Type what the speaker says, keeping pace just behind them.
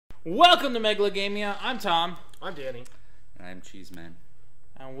Welcome to Megalogamia. I'm Tom. I'm Danny. And I'm Cheeseman.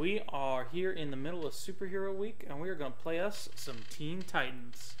 And we are here in the middle of Superhero Week, and we are going to play us some Teen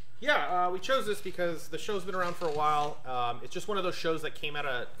Titans. Yeah, we chose this because the show's been around for a while. It's just one of those shows that came out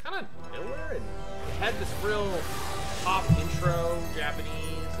of kind of nowhere, and it had this real pop intro, Japanese,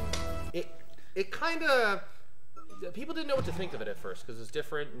 and it kind of... People didn't know what to think of it at first, because it was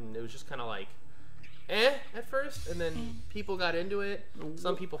different, and it was just kind of like, at first, and then people got into it.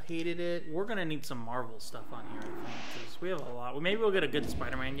 Some people hated it. We're going to need some Marvel stuff on here, I think, because we have a lot. Maybe we'll get a good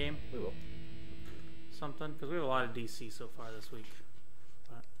Spider-Man game. We will. Something, because we have a lot of DC so far this week.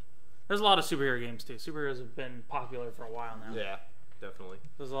 But there's a lot of superhero games, too. Superheroes have been popular for a while now. Yeah, definitely.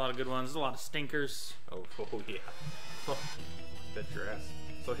 There's a lot of good ones. There's a lot of stinkers. Oh yeah. Oh, bet your ass.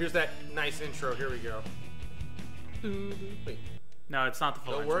 So here's that nice intro. Here we go. Wait. No, it's not the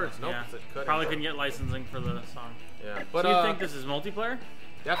full No intro. words. Nope. Yeah. It's a cut Probably intro. couldn't get licensing for the song. Yeah. But Do you think this is multiplayer?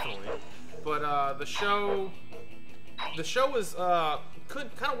 Definitely. But the show was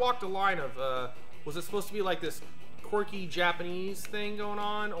kind of walked the line of was it supposed to be like this quirky Japanese thing going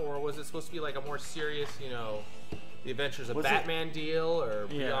on, or was it supposed to be like a more serious, the Adventures of Batman deal, or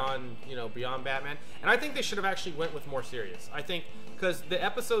beyond Batman? And I think they should have actually went with more serious. I think because the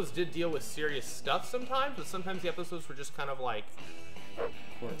episodes did deal with serious stuff sometimes, but sometimes the episodes were just kind of like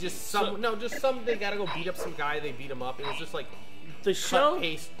they gotta go beat up some guy, they beat him up. It was just like The show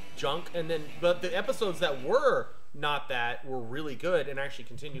cut-paste junk, but the episodes that were not that were really good and actually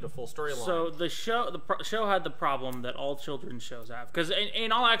continued a full storyline. So the show had the problem that all children's shows have, because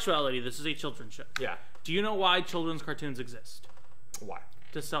in all actuality, this is a children's show. Yeah. Do you know why children's cartoons exist? Why?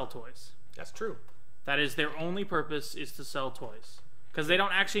 To sell toys. That's true. That is their only purpose, is to sell toys. Because they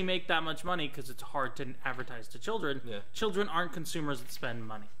don't actually make that much money, because it's hard to advertise to children. Yeah. Children aren't consumers that spend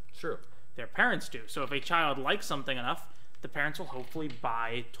money. True. Their parents do. So if a child likes something enough, the parents will hopefully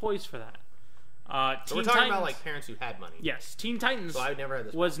buy toys for that. So we're talking about like parents who had money. Yes, Teen Titans So I never had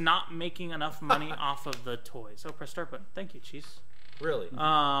this was not making enough money off of the toys. Oh, press start button. Thank you, Cheese. Really?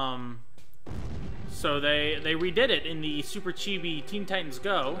 So they redid it in the Super Chibi Teen Titans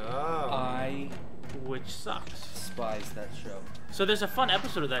Go, I which sucks. despise that show. So there's a fun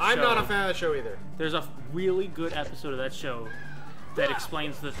episode of that show. I'm not a fan of the show either. There's a really good episode of that show that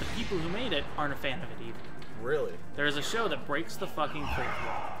explains that the people who made it aren't a fan of it either. Really? There's a show that breaks the fucking fourth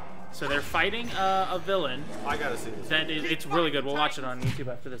wall. So they're fighting a villain. I gotta see this. It's really good. We'll watch it on YouTube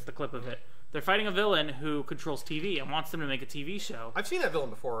after this, the clip of it. They're fighting a villain who controls TV and wants them to make a TV show. I've seen that villain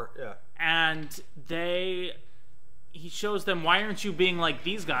before, yeah. And he shows them, why aren't you being like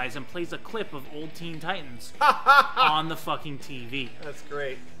these guys, and plays a clip of old Teen Titans on the fucking TV. That's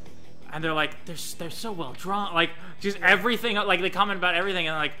great. And they're like, they're so well drawn. Like, just everything, like they comment about everything,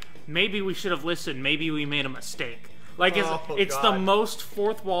 and like, maybe we should have listened, maybe we made a mistake. Like, it's the most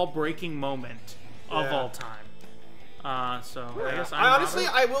fourth wall breaking moment of all time. So I guess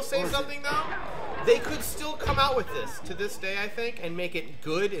I will say something though. They could still come out with this to this day, I think, and make it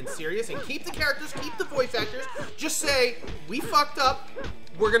good and serious, and keep the characters, keep the voice actors. Just say, we fucked up.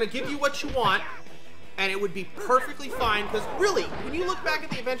 We're gonna give you what you want, and it would be perfectly fine. Because really, when you look back at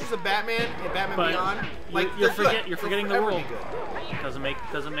the Adventures of Batman and Batman Beyond, like you're forgetting the world. Good. Doesn't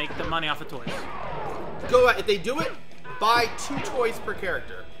make the money off of toys. Go out, if they do it, buy 2 toys per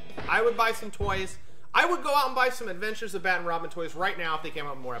character. I would buy some toys. I would go out and buy some Adventures of Batman and Robin toys right now if they came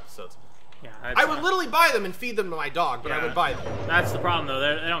out with more episodes. Yeah, I would literally buy them and feed them to my dog, but I would buy them. That's the problem, though.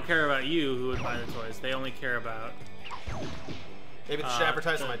 They don't care about you who would buy the toys. They only care about... Maybe they should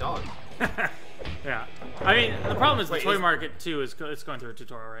advertise to my dog. Yeah. I mean, the problem is the toy market, too, it's going through a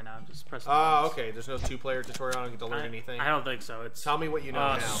tutorial right now. I'm just pressing okay. There's no 2-player tutorial. I don't get to learn anything. I don't think so. Tell me what you know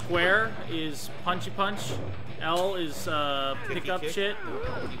now. Square is punchy punch. L is pick up shit.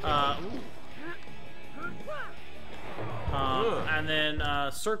 And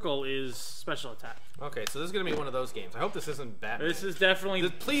then circle is special attack. Okay, so this is going to be one of those games. I hope this isn't Batman. This is definitely...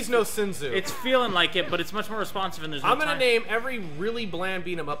 Please no Sinzu. It's feeling like it, but it's much more responsive, and there's no I'm going to time. name every really bland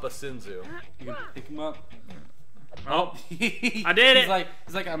beat-em-up a Sinzu. You can pick him up. Oh, I did it!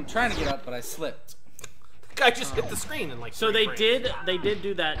 He's like, I'm trying to get up, but I slipped. Guy just hit the screen in like So 3 they frames. did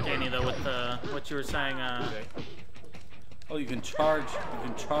do that, Danny, though, with what you were saying. Okay. Oh, you can charge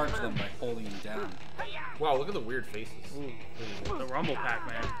them by holding them down. Wow, look at the weird faces. Ooh, the Rumble Pack,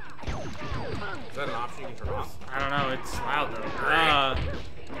 man. Is that an option you can turn off? I don't know, it's loud though.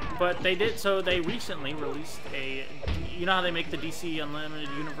 But they recently released you know how they make the DC Unlimited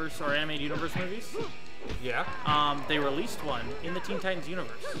Universe or Animated Universe movies? Yeah. They released one in the Teen Titans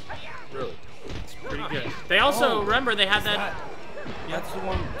universe. Really? It's pretty good. They also, remember, they had that That's the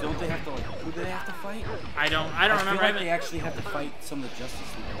one. Don't they have to like? Who do they have to fight? I don't I remember. feel like they actually have to fight some of the Justice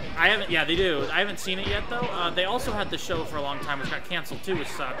League. I haven't. Yeah, they do. I haven't seen it yet though. They also had the show for a long time, which got canceled too, which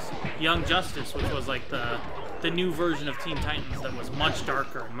sucks. Young Justice, which was like the new version of Teen Titans that was much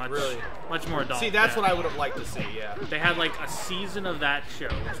darker and much more adult. See, that's what I would have liked to see. Yeah. They had like a season of that show,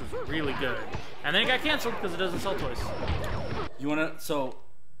 which was really good, and then it got canceled because it doesn't sell toys. You wanna? So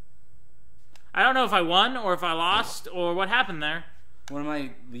I don't know if I won or if I lost or what happened there. one of my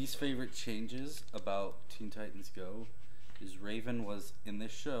least favorite changes about Teen Titans Go is Raven was in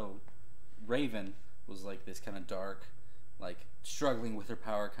this show. Raven was like this kind of dark, like struggling with her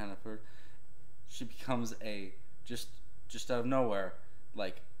power kind of person. She becomes a just out of nowhere,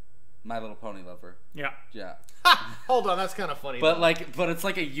 like My Little Pony lover. Yeah. Yeah. Hold on, that's kind of funny. But it's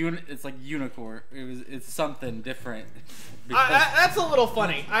like it's like unicorn. It's something different. That's a little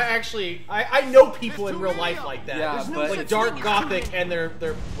funny. I know people in real life like that. Yeah, There's but like dark gothic and they're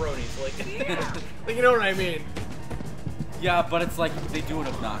bronies. Like you know what I mean? Yeah, but it's like they do it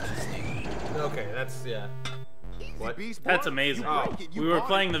obnoxiously. Okay, that's yeah. What? That's amazing. Oh. We were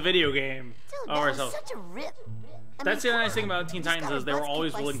playing the video game Dude, of that was ourselves. such a rip. That's the nice thing about Teen Titans is they were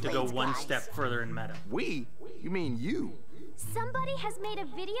always willing to go one step further in meta. We? You mean you? Somebody has made a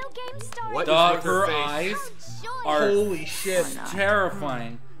video game starring. What? Dog, Her her face. eyes Joy. are Holy shit.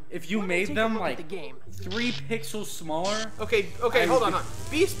 terrifying. If you made them like the game. 3 pixels smaller, Okay, hold on.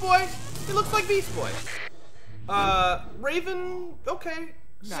 Beast Boy? He looks like Beast Boy. Raven, okay.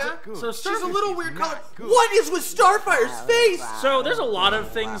 Yeah. So She's a little weird color. What is with Starfire's face? So there's a lot of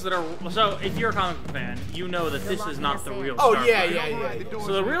things that are. So if you're a comic book fan, you know that this is not the real. Oh, Starfire. yeah.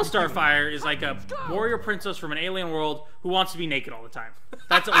 So the real Starfire is like a warrior princess from an alien world who wants to be naked all the time.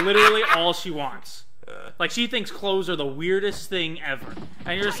 That's literally all she wants. Like she thinks clothes are the weirdest thing ever,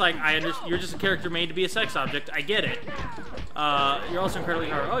 and you're just like, you're just a character made to be a sex object. I get it. You're also incredibly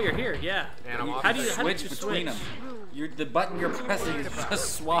hard. Oh, you're here, yeah. And I'm off How the do you switch switch between them. The button you're pressing is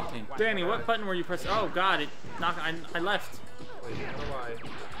just swapping. Danny, what button were you pressing? Oh God, I left. Wait, how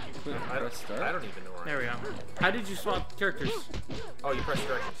do I Press start. don't even know where There we go. How did you swap characters? Oh, you press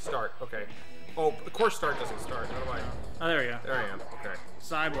direction. Start. Okay. Oh, of course start doesn't start. How do I? Oh, there we go. There I am. Okay.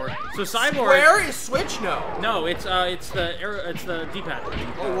 Cyborg. So Cyborg. Where is Switch? No. No, it's the D-pad.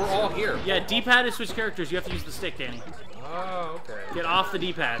 Oh, we're all here. Yeah, D-pad is switch characters. You have to use the stick, Danny. Oh, okay. Get off the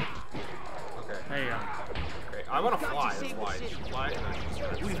D-pad. Okay. There you go. Okay. I want to fly. That's why. Fly and then just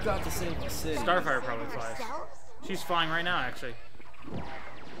press. We've got to save the city. Starfire probably flies. She's flying right now, actually.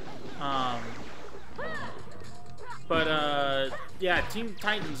 Yeah, Teen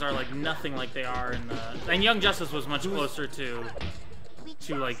Titans are like nothing like they are in the. And Young Justice was much closer to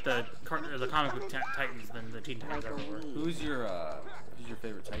like the comic book Titans than the Teen Titans ever were. Who's your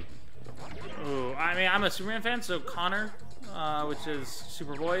favorite Titan? Ooh, I mean, I'm a Superman fan, so Connor, which is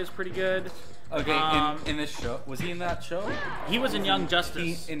Superboy, is pretty good. Okay, in this show, was he in that show? He was in Young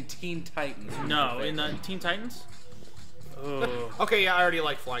Justice. In Teen Titans. who's No, your in the favorite? Teen Titans. Ooh, Okay, yeah, I already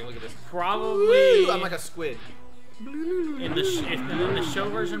like flying. Look at this. probably Woo, I'm like a squid. in the show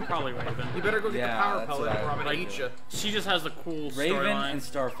version, probably Raven. You better go get Yeah, the power that's pellet what I- or I'm gonna like- eat you. She just has the cool Raven storyline. and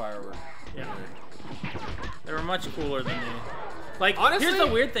Starfire were. Yeah. They were much cooler than me. Like, Honestly, here's the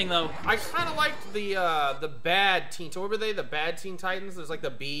weird thing, though. I kind of liked the bad Teen. So what were they? The bad Teen Titans. There's like the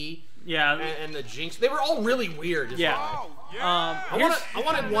Bee Yeah. and the Jinx. They were all really weird. is Yeah. why. Here's- I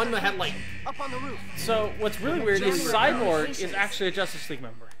wanted one that had like. Up on the roof. so what's really weird is Cyborg is actually a Justice League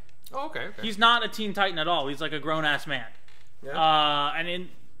member. Oh, okay. He's not a Teen Titan at all. He's like a grown-ass man. Yeah. And in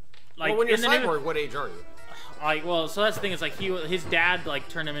like well, when you're in the name cyborg, of, what age are you? like, well, so that's the thing. Is like his dad like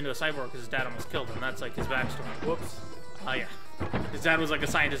turned him into a cyborg because his dad almost killed him. That's like his backstory. Whoops. Yeah. His dad was like a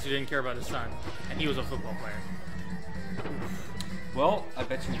scientist who didn't care about his son, and he was a football player. Well, I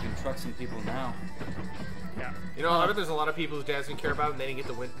bet you can truck some people now. Yeah. You know, I bet there's a lot of people whose dads didn't care about them. They didn't get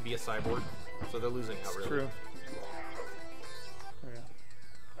to win, be a cyborg, so they're losing out. Really. True.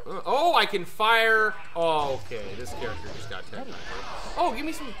 Oh, I can fire. Oh, okay. This character just got taken. Oh, give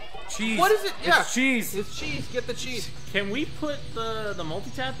me some Cheese. What is it? It's Yeah, cheese. It's cheese. Get the cheese. Can we put the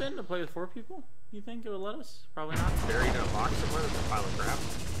multi-tap in to play with 4 people? You think it would let us? Probably not. Buried in a box somewhere. There's a pile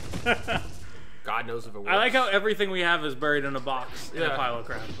of crap. God knows if it works. I like how everything we have is buried in a box in a Yeah. pile of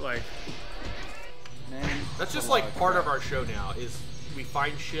crap. Like, Man, That's just a lot like of part crap. of our show now. Is we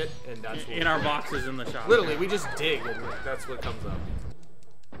find shit and that's what in our boxes in the shop. Literally, we just dig and that's what comes up.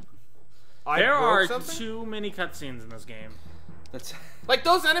 I There broke are something? too many cutscenes in this game. That's Like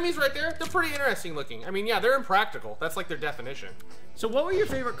those enemies right there, they're pretty interesting looking. I mean, yeah, they're impractical. That's like their definition. So what were your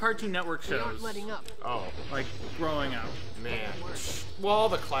favorite Cartoon Network They aren't shows? letting up. Oh Like growing up. man. Well, all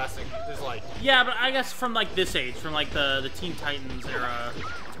the classic is like. Yeah, but I guess from like this age, from like the Teen Titans era.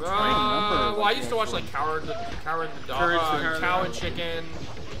 Well, I used to watch like Coward the Courage the Dog, Cowardly Cow Dog. and Chicken,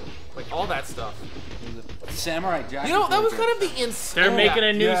 like all that stuff. Samurai Jack. You know, that was really kind of good. the insane. They're making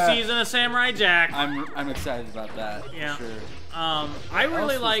a new Yeah. season of Samurai Jack. I'm excited about that. Yeah. For sure. I really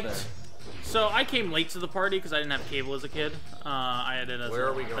else was liked. there? So I came late to the party because I didn't have cable as a kid. I had it as Where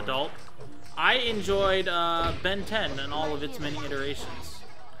are an we going? adult. I enjoyed Ben 10 and all of its many iterations.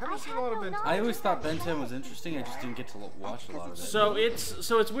 I haven't seen a lot of Ben 10. I always thought Ben 10 was interesting. I just didn't get to watch a lot of it.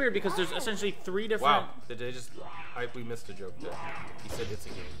 So it's weird because there's essentially 3 different. Wow, did they just? We missed a joke there. He said it's a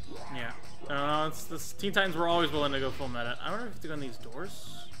game. Yeah. It's this Teen Titans were always willing to go full meta. I wonder if I have to go on these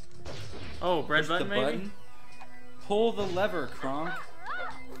doors. Oh, bread Push button the maybe. button. Pull the lever, Kronk.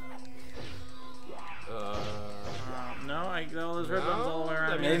 No, all those red buttons all the way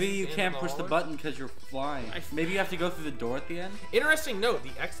around. I mean, here. Maybe you in can't the push the hallway? button because you're flying. Maybe you have to go through the door at the end. Interesting note: the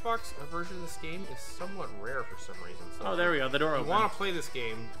Xbox version of this game is somewhat rare for some reason. So Oh, there we go. The door if you opens. want to play this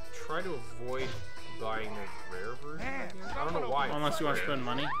game, try to avoid buying the rare version. I guess. I don't know why. Unless you want to spend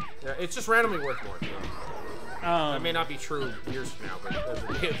money. Yeah, it's just randomly worth more. That may Um, not be true years from now, but as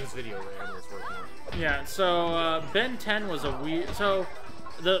of this video, randomly it's worth more. yeah. So Ben 10 was a weird. So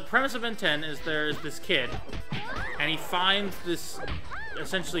the premise of Ben 10 is there's this kid, and he finds this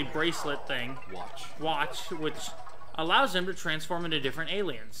essentially bracelet thing. Watch, which allows him to transform into different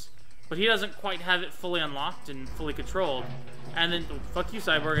aliens. But he doesn't quite have it fully unlocked and fully controlled. And then, fuck you,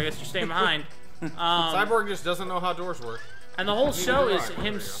 Cyborg, I guess you're staying behind. Cyborg just doesn't know how doors work. And the whole show do is I. There you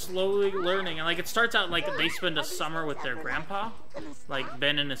him go. slowly learning. And, like, it starts out like they spend a summer with their grandpa, like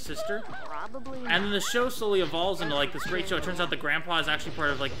Ben and his sister. Probably. And then the show slowly evolves into, like, this great show. It turns out the grandpa is actually part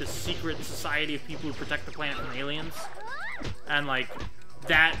of, like, this secret society of people who protect the planet from aliens. And, like,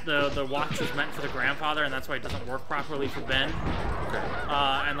 the watch was meant for the grandfather, and that's why it doesn't work properly for Ben.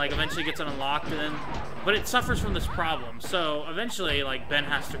 And like eventually gets it unlocked, and then, but it suffers from this problem. So eventually, like Ben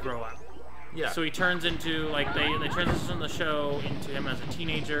has to grow up. Yeah. So he turns into like they transition the show into him as a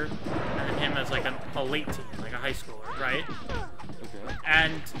teenager, and then him as like a late teen, like a high schooler, right? Okay.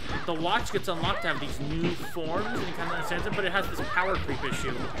 And the watch gets unlocked to have these new forms, and he kind of understands it, but it has this power creep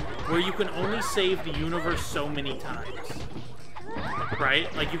issue where you can only save the universe so many times.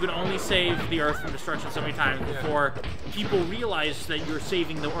 Right? Like, you can only save the Earth from destruction so many times before people realize that you're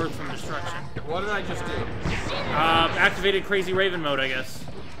saving the Earth from destruction. What did I just do? Activated Crazy Raven mode, I guess.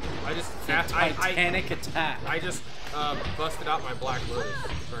 I just Titanic attack. I just busted out my Black Lotus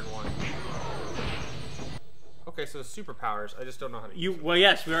turn 1. Okay, so superpowers. I just don't know how to use Well,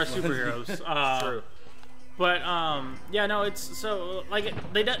 yes, we are superheroes. True. But yeah, no, it's so like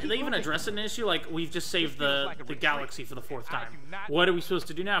they even address an issue like we've just saved the galaxy for the 4th time. What are we supposed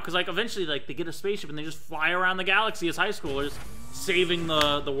to do now? Because like eventually like they get a spaceship and they just fly around the galaxy as high schoolers, saving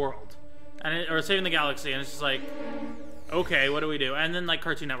the world, or saving the galaxy, and it's just like, okay, what do we do? And then like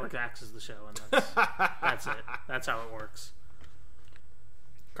Cartoon Network axes the show, and that's it. That's how it works.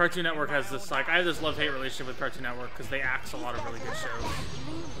 Cartoon Network has this like I have this love-hate relationship with Cartoon Network because they axe a lot of really good shows.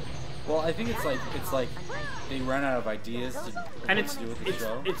 Well, I think it's like they run out of ideas to And what to do with the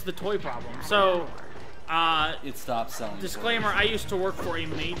show. it's the toy problem. So, It stopped selling. disclaimer: I used to work for a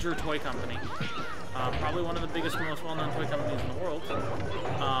major toy company, probably one of the biggest, most well-known toy companies in the world.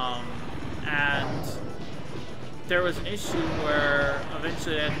 And there was an issue where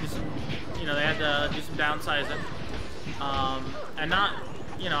eventually they had to do some, they had to do some downsizing, and not,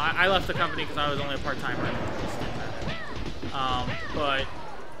 I left the company because I was only a part-timer. But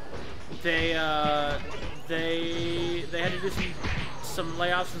they had to do some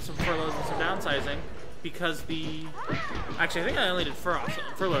layoffs and some furloughs and some downsizing because actually I think I only did furloughs.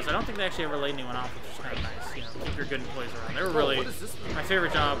 I don't think they actually ever laid anyone off, which is kind of nice. Keep your good employees around. They were really what is this thing? my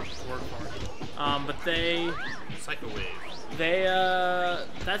favorite job to work for. But Psycho Wave.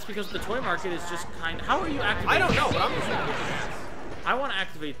 that's because the toy market is just kind of. How are you activating? I don't know, but I'm just gonna I want to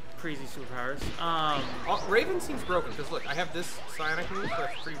activate crazy superpowers. Raven seems broken because look, I have this psionic move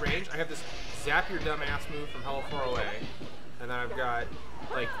that's free range. I have this zap your dumb ass move from Hell 4OA, and then I've got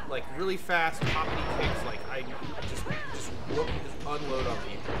like really fast hoppity kicks. Like I just unload on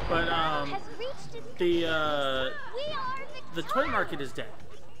people. But Has reached its the we are the toy market is dead.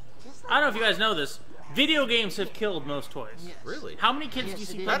 I don't know if you guys know this, Video games have killed most toys. Really? How many kids Yes, do you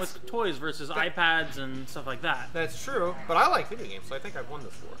see it playing is. with toys versus iPads and stuff like that? That's true, but I like video games, so I think I've won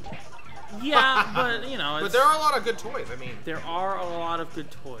this war. Yeah, but you know, But it's, there are a lot of good toys. I mean, there are a lot of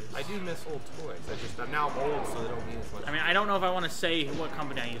good toys. I do miss old toys. Now I'm old, so they don't mean as much. I mean, I don't know if I want to say what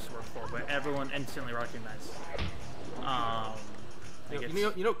company I used to work for, but everyone instantly recognized. Like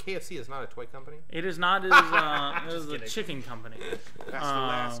you know, KFC is not a toy company it is not as it is a kidding. chicken company. That's the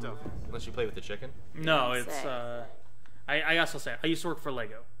last of them. unless you play with the chicken. No, it's Say. I also say I used to work for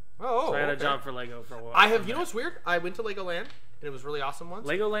Lego. Oh, So I had a okay. job for Lego for a while. I have. You know what's weird? I went to Legoland and it was really awesome once.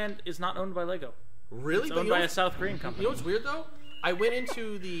 Legoland is not owned by Lego. Really? It's But owned you know by a what's- South Korean You company. know what's weird though? I went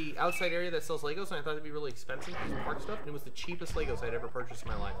into the outside area that sells Legos and I thought it'd be really expensive because of park stuff. And it was the cheapest Legos I'd ever purchased in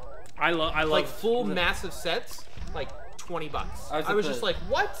my life. I Like love full massive sets, like $20. I was I at was the- just like,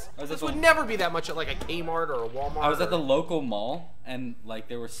 what? I was This at would the- never be that much at like a Kmart or a Walmart. I was at the or- local mall, and like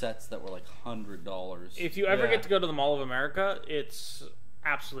there were sets that were like $100. If you ever Yeah. get to go to the Mall of America, it's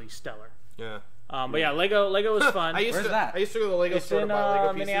absolutely stellar. Yeah. But yeah, Lego is fun. I used Where's to. that? I used to go to the Lego It's store to in buy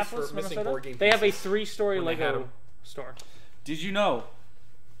Lego pieces Minneapolis, for missing Minnesota. board game They have a pieces. 3-story when they had Lego 'em. store. Did you know?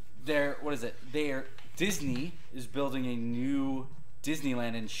 What is it? Disney is building a new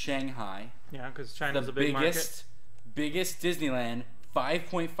Disneyland in Shanghai. Yeah, because The China's a big biggest Disneyland,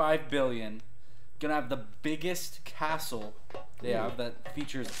 5.5 billion. Gonna have the biggest castle they have that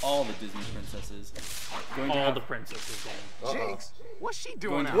features all the Disney princesses. Going to market. All have the princesses. Jinx, what's she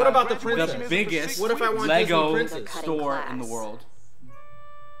doing? Going to out? What about the Graduation princess? the isn't for biggest 6 What if I weeks. want Lego Disney princess? Cutting store class. in the world.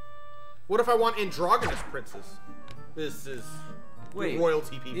 What if I want androgynous princess? This is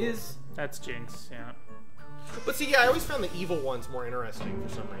royalty people. That's Jinx, yeah. But see, yeah, I always found the evil ones more interesting for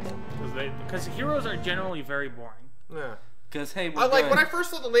some reason. Because heroes are generally very boring. Yeah. Because hey, we're I like good. when I first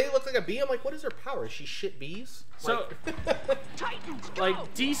saw the lady look like a bee. I'm like, what is her power? Is she shit bees? So, Like, like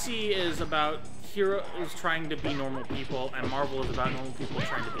DC is about heroes trying to be normal people, and Marvel is about normal people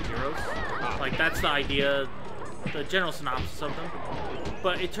trying to be heroes. Like that's the idea, the general synopsis of them.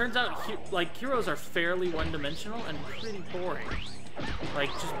 But it turns out like heroes are fairly one-dimensional and pretty boring.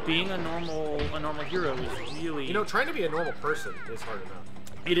 Like just being a normal hero is really you know, trying to be a normal person is hard enough.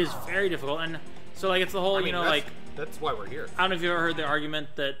 it is very difficult. And so like it's the whole I mean, you know that's, like that's why we're here. I don't know if you ever heard the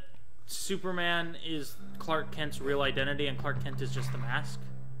argument that Superman is Clark Kent's real identity and Clark Kent is just a mask.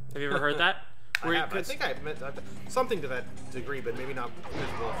 Have you ever heard that? I think I meant something to that degree, but maybe not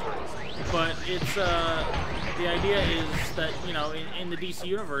visible phrase. But it's the idea is that you know in the DC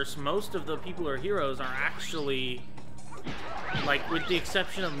universe, most of the people who are heroes are actually like, with the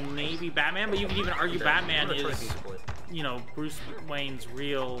exception of maybe Batman, but you can even argue Batman I'm gonna try is Beast Boy. you know Bruce Wayne's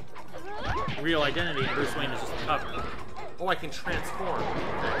real identity, and Bruce Wayne is just a cover. Oh, I can transform.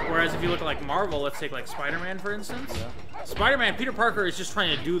 Whereas if you look at like Marvel, let's take like Spider-Man for instance. Spider-Man, Peter Parker is just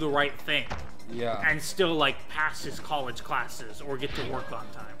trying to do the right thing Yeah. and still like pass his college classes or get to work on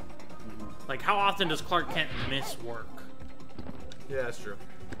time. Like how often does Clark Kent miss work? Yeah, that's true.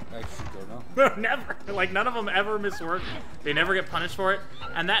 I actually don't know. Never. Like none of them ever miss work. They never get punished for it,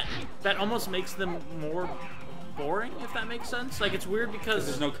 and that almost makes them more boring, if that makes sense. Like it's weird because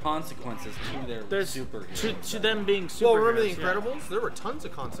There's no consequences to their there's superheroes. to them being superheroes. Well, remember The yeah. Incredibles? There were tons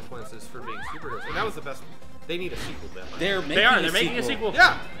of consequences for being superheroes, and that was the best. They need a sequel to that. They're making They're making a sequel.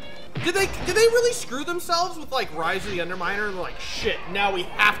 Yeah. Did they really screw themselves with like Rise of the Underminer? And they're like, shit, now we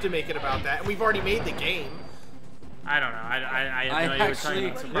have to make it about that, and we've already made the game. I don't know. I I had no idea you were talking actually,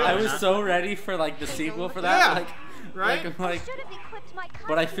 about some I was not. so ready for like the sequel for that. Yeah, Like, right? I'm like, Should have equipped my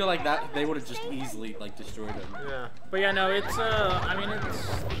but I feel like that they would have just easily like destroyed him. Yeah. But yeah, no, it's I mean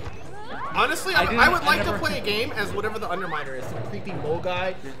it's Honestly, I I would didn't- like I to never- play a game as whatever the Underminer is. Some creepy mole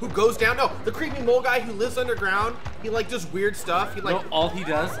guy who goes down. No, the creepy mole guy who lives underground. He like does weird stuff. He like No, all he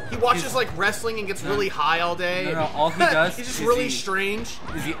does. he watches is, like wrestling and gets really high all day. No, all he does He's just is really he- strange.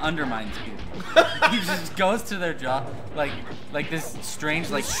 is he undermines people. He just goes to their job, like this strange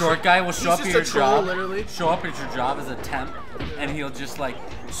like short guy will show He's up at just your a troll, job, literally. show up at your job as a temp, and he'll just like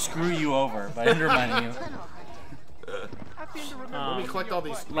screw you over by undermining you. Let me collect all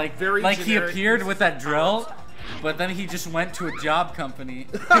these Like very like he generic appeared pieces with that drill, but then he just went to a job company.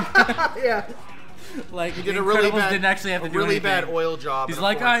 yeah. Like He did the a really Incredibles bad, didn't actually have to a do really anything. bad oil job. He's in a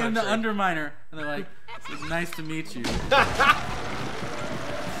like, foreign I am the country. underminer, and they're like, it's nice to meet you.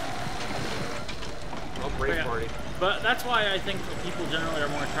 Oh, brave Yeah. party. But that's why I think that people generally are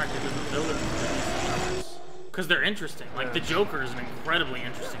more attracted to the villains because they're interesting. Like the Joker is an incredibly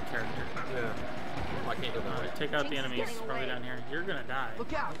interesting character. Yeah. I can't do that. Take out the enemies. Probably down here. You're gonna die.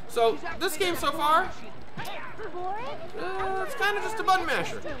 So this game so far, it's kind of just a button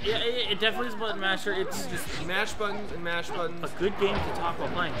masher. Yeah, it definitely is a button masher. It's Just mash buttons and mash buttons. a good game to talk while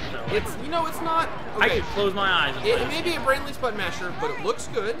playing it, though. It's it's not. I Okay, could close my eyes and play it may be a brainless button masher, but it looks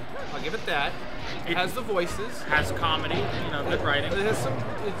good. I'll give it that. It has the voices. Has comedy, good writing. It has some.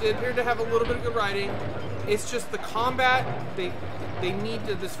 It appeared to have a little bit of good writing. It's just the combat. They need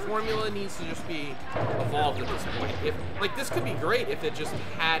to. This formula needs to just be evolved at this point. If this could be great if it just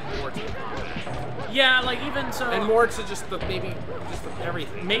had more to the combat Yeah, like even so. and more to just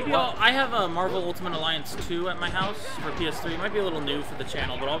everything. Maybe I have a Marvel Ultimate Alliance 2 at my house for PS3. It might be a little new for the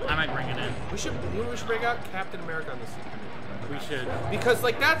channel, but I might bring it in. We should break out Captain America on this. We should. Because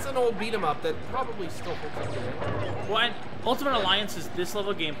that's an old beat 'em up that probably still holds up today. Well, and Ultimate Alliance is this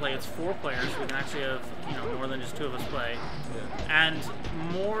level of gameplay. It's 4 players. We can actually have more than just 2 of us play. Yeah. And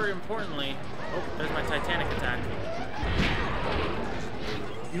more importantly, oh, there's my Titanic attack.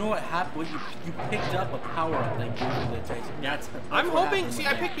 You know what happened? You picked up a power up that gave you the taste. That's I'm what hoping. happened See, with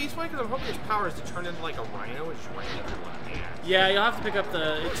I that. picked Beast Boy because I'm hoping his power is to turn into like a rhino and just rain everyone. Yeah, you'll have to pick up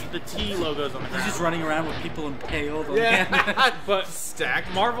the T logos on the He's ground. just running around with people impaled. On Yeah, But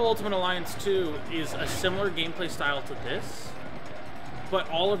stacked. Marvel Ultimate Alliance 2 is a similar gameplay style to this, but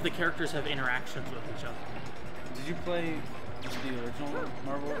all of the characters have interactions with each other. Did you play just the original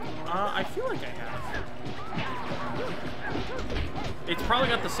Marvel? I feel like I have. It's probably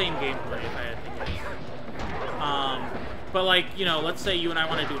got the same gameplay if I had to guess. But like, let's say you and I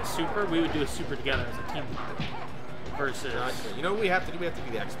want to do a super, we would do a super together as a team. Versus, You know what we have to do? We have to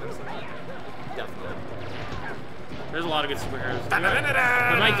do the X-Men. Definitely. there's a lot of good superheroes. We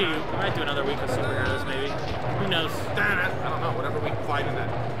might do another week of superheroes, maybe. Who knows? I don't know. Whatever we can find in that.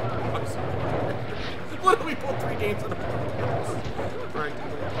 What if we pull 3 games in a row? Right.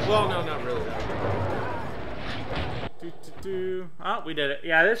 Well, no, not really. Oh, we did it.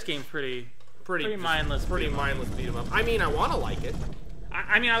 Yeah, this game's pretty mindless. Pretty mindless beat 'em up. I mean, I want to like it.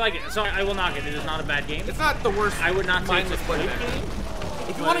 I mean, I like it, so I will knock it. It is not a bad game. It's not the worst. I would not say it's mindless a great button game.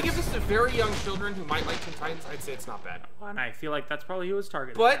 If you want to give this to very young children who might like Teen Titans, I'd say it's not bad. And I feel like that's probably who was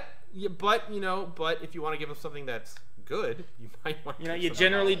targeted. But if you want to give them something that's good, you might want. You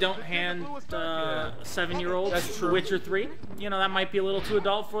generally don't hand 7-yearolds That's true. Witcher 3. That might be a little too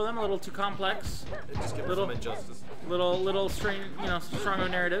adult for them, a little too complex, Just give them some injustice. little strange, strong of a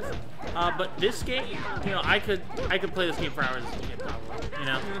narrative. But this game, I could play this game for hours as a kid, probably.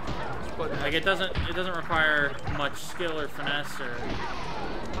 But Like it doesn't require much skill or finesse or.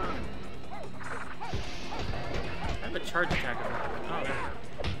 I have a charge attack. Oh, there.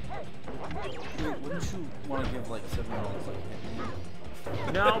 Wouldn't you want to give like 7-year-olds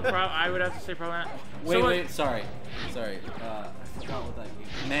like? No, I would have to say probably not. Wait, sorry. I forgot what that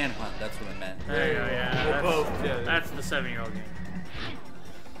game. Manhunt. That's what I meant. There you go. Yeah, both, yeah. that's the 7-year-old game.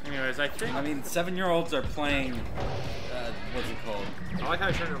 Anyways, I think. I mean, 7-year-olds are playing. What's it called? I like how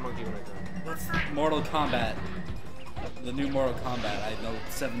I turned into a monkey when I did. Mortal Kombat. The new Mortal Kombat. I know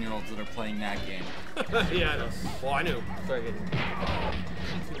 7-year-olds that are playing that game. Yeah, I know. Well, I knew. Sorry,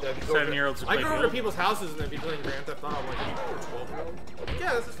 7-year-olds who I play go over to Build. people's houses and they'd be playing Grand Theft Auto. I'm like, you're 12-year-old?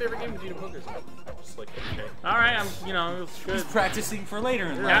 Yeah, that's his favorite game with Gina Pookers. I'm just like, okay. All right, it's good. He's practicing for later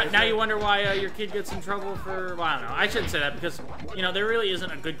in Now, life. now you wonder why your kid gets in trouble for. Well, I don't know. I shouldn't say that because there really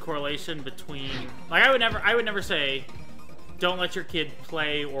isn't a good correlation between. Like I would never say, don't let your kid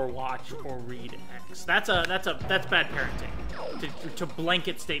play or watch or read X. That's bad parenting. To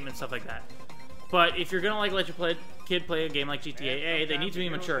blanket statement stuff like that. But if you're gonna let your kid play a game like GTA A, they need to be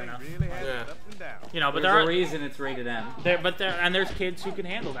mature enough. Yeah. But There's a reason it's rated M. there's kids who can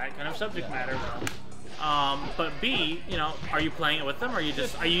handle that kind of subject matter. But B, are you playing it with them, or are you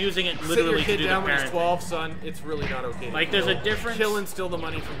using it Sit literally your to kid do down the when he's parenting? 12, son. It's really not okay. Like, there's a difference. Kill and steal the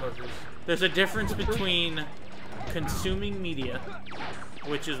money from hookers. There's a difference between consuming media,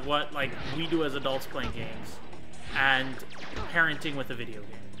 which is what we do as adults playing games, and parenting with a video game.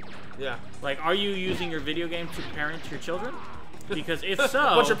 Yeah. Like, are you using your video game to parent your children? Because if so,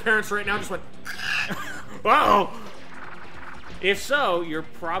 A bunch of parents right now just went. whoa. If so, you're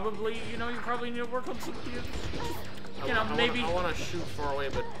probably need to work on some. Maybe. I want to shoot far away,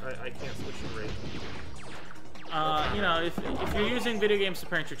 but I can't switch the rate. If you're using video games to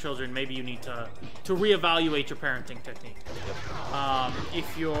parent your children, maybe you need to reevaluate your parenting technique.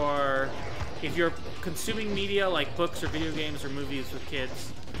 If you're consuming media like books or video games or movies with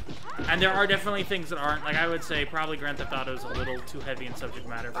kids, and there are definitely things that aren't, I would say probably Grand Theft Auto is a little too heavy in subject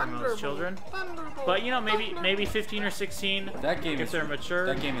matter for most children. But maybe 15 or 16. That game if they're mature.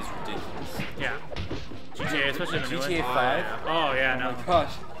 That game is ridiculous. Yeah. GTA, especially the new one. GTA 5. Oh yeah, Oh no. my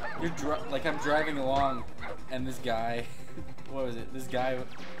gosh. like I'm driving along, and this guy, what was it? This guy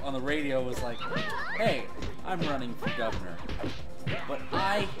on the radio was like, "Hey, I'm running for governor, but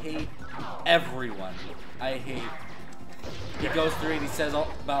I hate everyone. I hate." He goes through and he says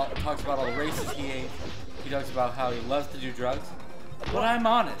talks about all the races he hates. He talks about how he loves to do drugs. But I'm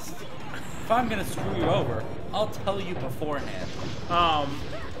honest. If I'm gonna screw you over, I'll tell you beforehand.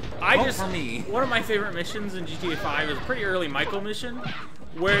 Vote for me. One of my favorite missions in GTA 5 is a pretty early Michael mission,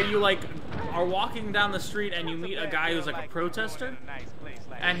 where you like are walking down the street and you meet a guy who's like a protester,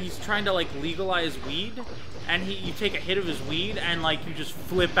 and he's trying to like legalize weed, and you take a hit of his weed and like you just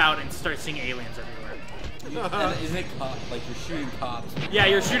flip out and start seeing aliens everywhere. And isn't it like you're shooting cops? Yeah,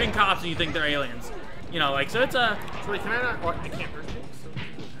 you're shooting cops and you think they're aliens. You know, like, so it's a... So wait, can I not... Well, I can't hurt you, so...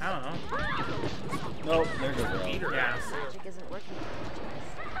 I don't know. Nope, there goes the Peter. Yeah. Magic isn't working.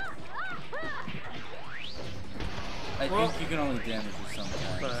 I think you can only damage her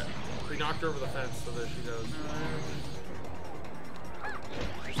sometimes. But... We knocked her over the fence, so there she goes.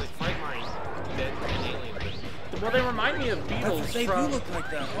 She's like, fight my dead alien. Well, they remind me of Beetles. They from... do look like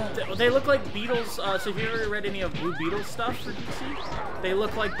that. They look like Beetles. So if you ever read any of Blue Beetle stuff for DC, they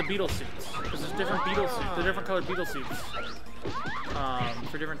look like the Beetle suits. Because there's different Beetle suits. They're different colored Beetle suits.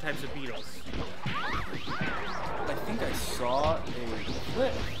 For different types of beetles. I think I saw a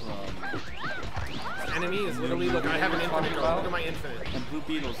clip from... Enemy is literally, look, I have an infinite. Look at my infinite. And Blue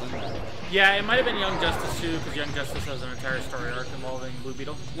Beetle's in there. Yeah, it might have been Young Justice too, because Young Justice has an entire story arc involving Blue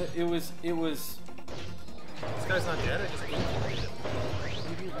Beetle. It was... This guy's not dead, I just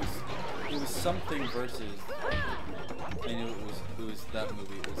maybe it was something versus... I knew it was that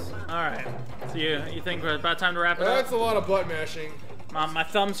movie. It was... Alright, so you think we're about time to wrap it up? That's a lot of butt mashing. My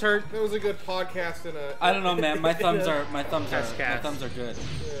thumbs hurt. That was a good podcast and a... I don't know, man. My thumbs are good. Cast. My thumbs are good.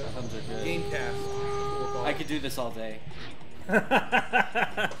 Gamecast. I could do this all day.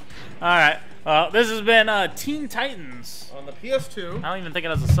 Alright, well, this has been Teen Titans. On the PS2. I don't even think it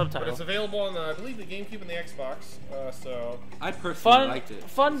has a But subtitle. it's available on, I believe, the GameCube and the Xbox. So... I personally liked it.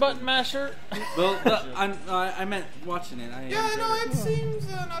 Fun button masher. Well, I meant watching it. Yeah, no, it seems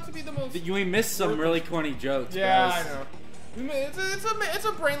not to be the most... We missed some really corny jokes. Yeah, guys. I know. It's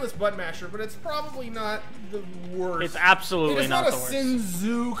a brainless butt masher, but it's probably not the worst. It's absolutely It's not not the a worst.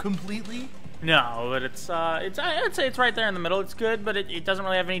 Sinzu completely. No, but I'd say it's right there in the middle. It's good, but it doesn't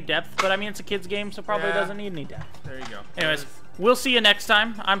really have any depth. But I mean, it's a kid's game, so probably doesn't need any depth. There you go. Anyways, we'll see you next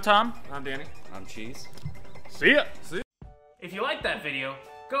time. I'm Tom. I'm Danny. I'm Cheese. See ya. See ya. If you like that video,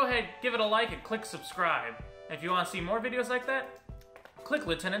 go ahead, give it a like, and click subscribe. And if you want to see more videos like that, click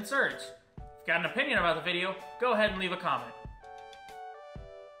Lieutenant Surge. If you've got an opinion about the video, go ahead and leave a comment.